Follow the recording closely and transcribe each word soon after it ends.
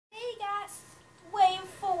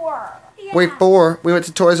Yeah. Wave 4. We went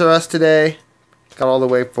to Toys R Us today. Got all the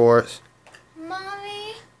Wave 4s.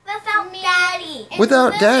 Mommy, without Daddy. Without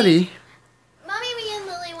Lily. Daddy? Mommy, me and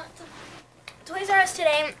Lily went to Toys R Us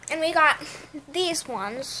today, and we got these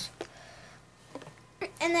ones.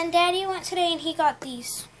 And then Daddy went today, and he got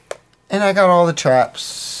these. And I got all the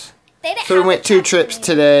traps. They didn't So we have went the 2 traps trips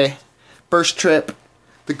today. First trip,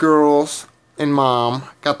 the girls and Mom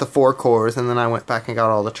got the 4 cores, and then I went back and got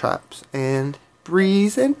all the traps. And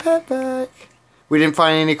Breeze and Petback. We didn't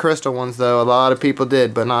find any crystal ones though. A lot of people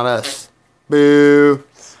did, but not us. Boo.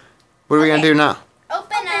 What are we gonna do now?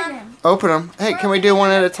 Open them. Open them. Hey, can we do one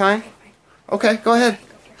at a time? Okay, go ahead.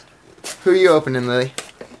 Who are you opening, Lily?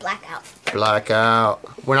 Blackout. Blackout.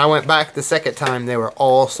 When I went back the second time, they were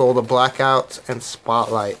all sold of blackouts and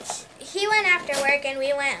spotlights. He went after work, and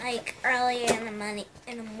we went like early in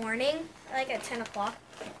the morning, like at 10 o'clock.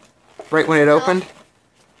 Right when it opened?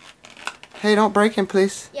 Hey, don't break him,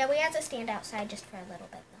 please. Yeah, we had to stand outside just for a little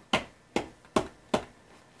bit, though.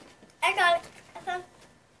 I got it.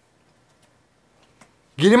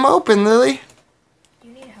 Get him open, Lily. You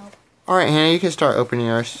need help. Alright, Hannah, you can start opening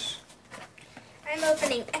yours. I'm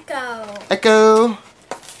opening Echo. Echo.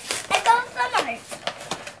 Echo Summer.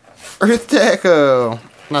 Earth to Echo.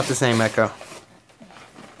 Not the same Echo.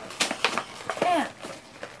 Yeah.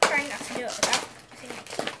 Trying not to do it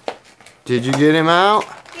without. Did you get him out?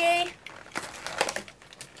 Yay.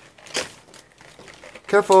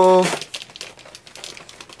 Careful.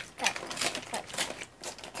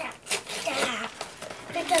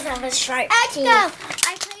 Because of his sharp teeth.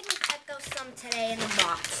 I played with Echo some today in the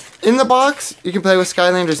box. In the box? You can play with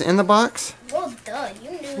Skylanders in the box? Well, duh,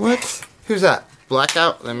 you knew What? that. Who's that?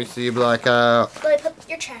 Blackout? Let me see Blackout. Lily, put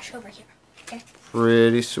your trash over here. Okay.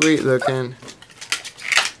 Pretty sweet looking.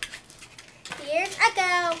 Here's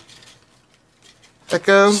Echo.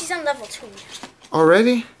 Echo? She's on level 2 now.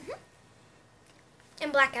 Already?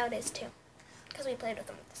 And Blackout is too. Because we played with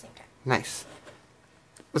them at the same time. Nice.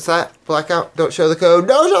 What's that? Blackout? Don't show the code.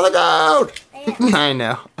 Don't show the code! I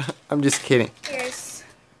know. I'm just kidding. Here's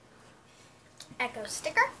Echo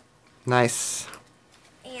sticker. Nice.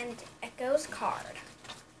 And Echo's card.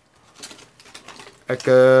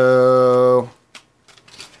 Echo.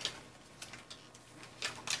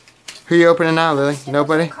 Who are you opening now, Lily?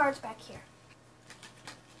 Nobody? The card's back here.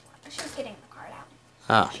 She's getting the card out.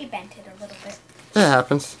 Oh. She bent it a little bit. It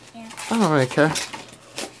happens. Yeah. I don't really care.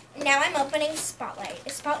 Now I'm opening Spotlight.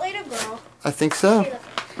 Is Spotlight a girl? I think so.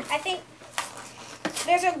 I think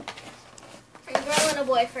there's a girl and a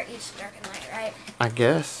boy for each dark and light, right? I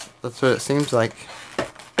guess. That's what it seems like.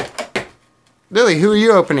 Lily, who are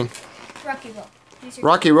you opening? Rocky Roll.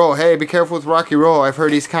 Rocky Roll. Hey, be careful with Rocky Roll. I've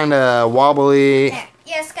heard he's kind of wobbly.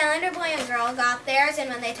 Yeah, Skylander boy and girl got theirs, and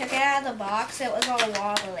when they took it out of the box, it was all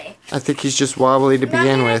wobbly. I think he's just wobbly to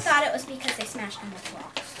begin with. I thought it was because they smashed him with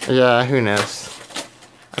rocks. Yeah, who knows.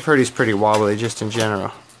 I've heard he's pretty wobbly just in general.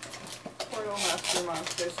 Poor little Master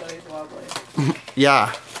Monster, so he's wobbly.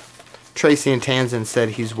 Yeah. Tracy and Tanzan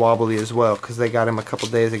said he's wobbly as well because they got him a couple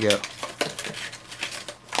days ago.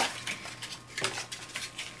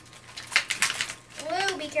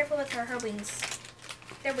 Woo, be careful with her wings.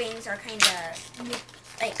 Their wings are kind of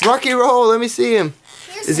like... Rocky Roll, let me see him.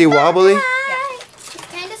 Here's Is he wobbly? Yeah. He's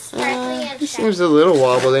kind of sparkly and He shiny. seems a little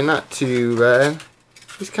wobbly, not too bad.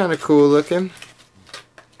 He's kind of cool looking.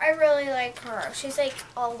 I really like her. She's like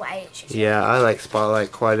all white. She's Yeah, I like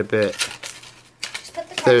Spotlight quite a bit. Just put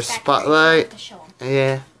the cards There's back Spotlight. to show 'em.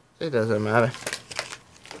 Yeah, it doesn't matter.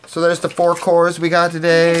 So there's the 4 cores we got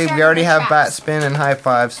today. Start We already with have traps. Bat Spin and High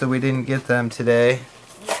Five, so we didn't get them today.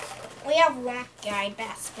 We have wonky-eyed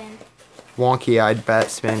bat spin. Wonky-eyed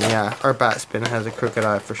Bat Spin, yeah. Our Bat Spin has a crooked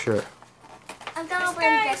eye for sure. I'm gonna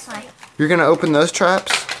open this one. You're gonna open those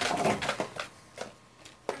traps?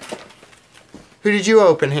 Who did you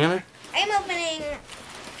open, Hannah? I'm opening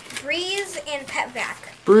Breeze and Petback.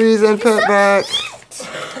 Breeze and Petback.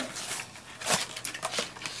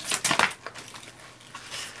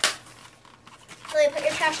 Lily, put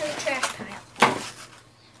your trash in the trash pile.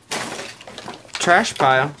 Trash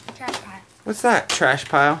pile? Trash pile. What's that, trash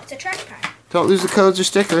pile? It's a trash pile. Don't lose the codes or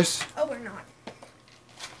stickers. Oh, we're not.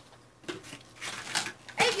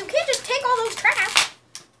 Hey, you can't just take all those trash.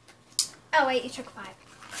 Oh, wait, you took 5.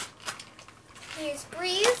 Here's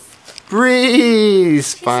Breeze.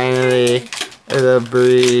 Breeze! Finally. I love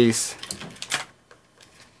Breeze.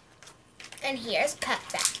 And here's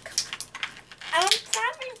Petback. I'm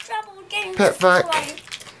having trouble getting Petback. this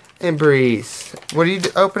one. And Breeze. What are you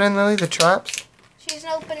opening, Lily? The traps? She's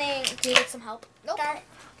opening. Do you need some help? Nope. Got it.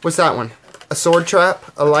 What's that one? A sword trap?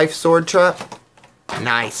 A life sword trap?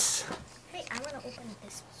 Nice. Hey, I want to open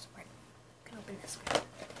this sword. I can open this one.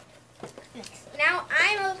 Now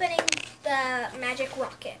I'm opening the magic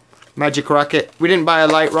rocket. Magic rocket. We didn't buy a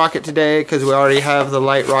light rocket today because we already have the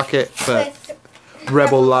light rocket, but With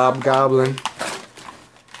Rebel Lob Goblin.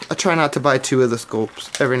 I try not to buy 2 of the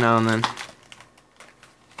sculpts every now and then.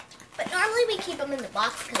 But normally we keep them in the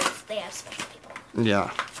box because they have special people.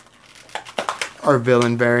 Yeah. Our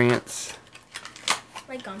villain variants.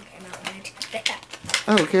 My gum came out when I did that.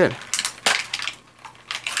 Oh, good.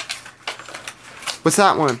 What's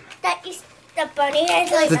that one? That is the bunny.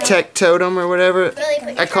 Like The tech totem or whatever.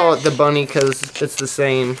 Really I call it the bunny because it's the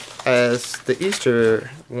same as the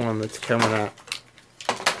Easter one that's coming out.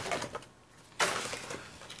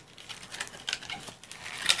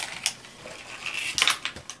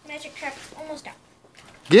 Magic trap almost out.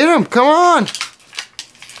 Get him! Come on!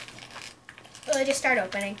 Will I just start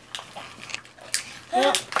opening?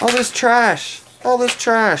 All this trash. All this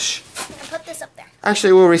trash. I'll put this up there.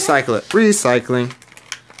 Actually, we'll recycle it. Recycling.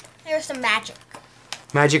 There's some magic.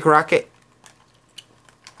 Magic rocket.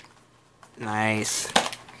 Nice.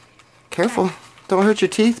 Careful. Don't hurt your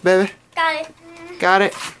teeth, baby. Got it. Got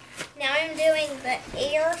it. Now I'm doing the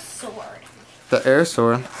air sword. The air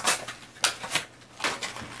sword.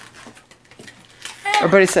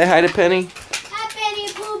 Everybody say hi to Penny. Hi,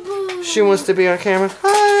 Penny Boo Boo. She wants to be on camera.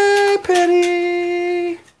 Hi,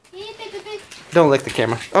 Penny. Don't lick the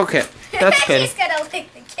camera. Okay, that's Penny. She's gonna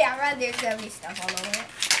lick the camera. There's gonna be stuff all over it.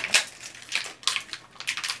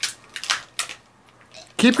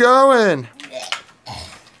 Keep going.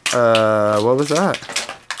 What was that?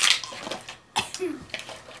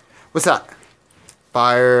 What's that?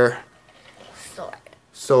 Fire. Sword.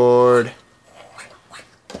 Sword.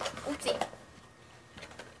 Oopsie.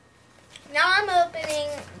 Now I'm opening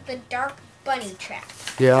the dark bunny trap.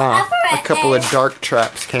 Yeah, a couple of dark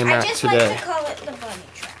traps came I out just today. like to call it the bunny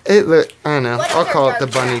trap. It look. I know. What I'll other call it the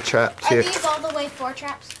dark bunny trap Are too. these all the way 4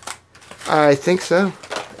 traps? I think so.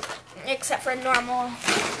 Except for normal.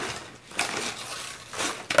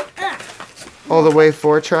 All the way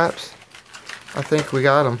 4 traps. I think we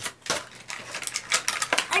got them.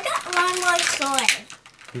 I got one sword.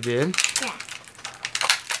 You did? Yeah.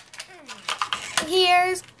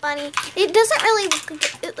 Here's bunny. It doesn't really look,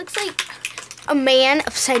 it looks like a man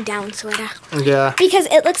upside down, sort of. Yeah. Because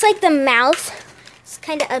it looks like the mouth is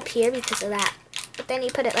kind of up here because of that. But then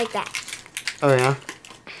you put it like that. Oh yeah.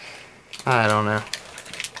 I don't know.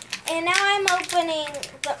 And now I'm opening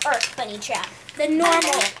the Earth Bunny trap. The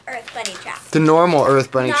normal Earth Bunny trap. The normal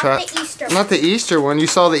Earth Bunny Not trap. the Easter one. Not the Easter one. You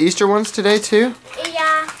saw the Easter ones today too?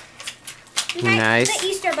 Yeah. Nice. The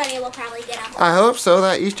Easter Bunny will probably get them. I hope so.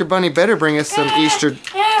 That Easter Bunny better bring us some Easter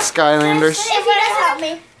Skylanders. If he doesn't help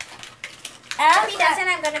me. If he doesn't,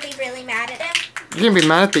 I'm going to be really mad at him. You're gonna be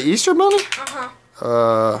mad at the Easter Bunny?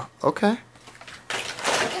 Uh-huh. Okay.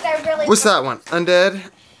 Because I really What's that one?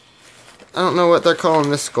 Undead? I don't know what they're calling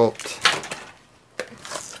this sculpt.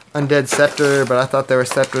 Undead Scepter, but I thought there were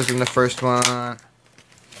scepters in the first one. And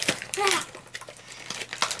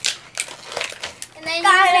then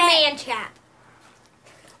here's the man trap.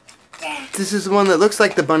 This is the one that looks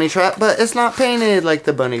like the bunny trap, but it's not painted like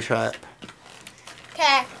the bunny trap.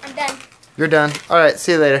 Okay, I'm done. You're done. Alright,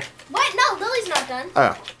 see you later. What? No, Lily's not done.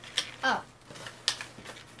 Oh. Oh.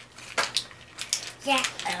 Yeah.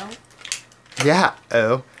 Oh. Yeah.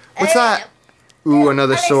 Oh. What's that? Ooh,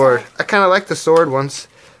 another sword. I kind of like the sword ones.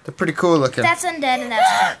 They're pretty cool looking. That's undead and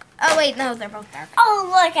that's dark. Oh wait, no, they're both dark. Oh,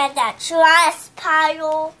 look at that trash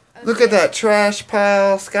pile. Look at that trash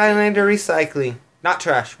pile. Skylander recycling. Not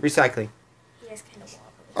trash, recycling. You guys kind of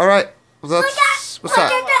Alright. Well, that's, what's look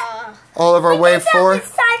that? at All of our wave 4.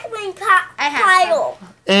 recycling I have pile.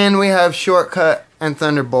 And we have Shortcut and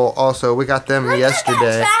Thunderbolt also. We got them Look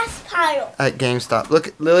yesterday at that trash pile. at GameStop.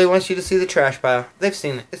 Look, Lily wants you to see the trash pile. They've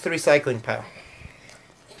seen it. It's the recycling pile.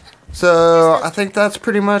 So, I think that's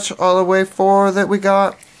pretty much all the wave 4 that we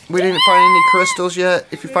got. We didn't find any crystals yet.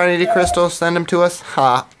 If you find any crystals, send them to us.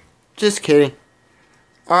 Ha. Just kidding.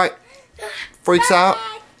 Alright. Freaks out.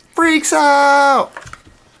 Freaks out!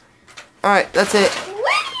 Alright, that's it.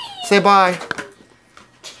 Say bye.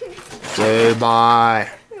 Say bye.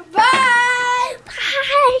 Bye.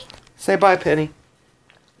 Bye. Say bye, Penny.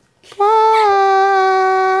 Bye.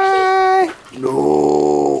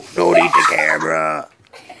 No, don't eat the camera.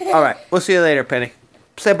 All right, we'll see you later, Penny.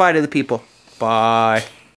 Say bye to the people. Bye.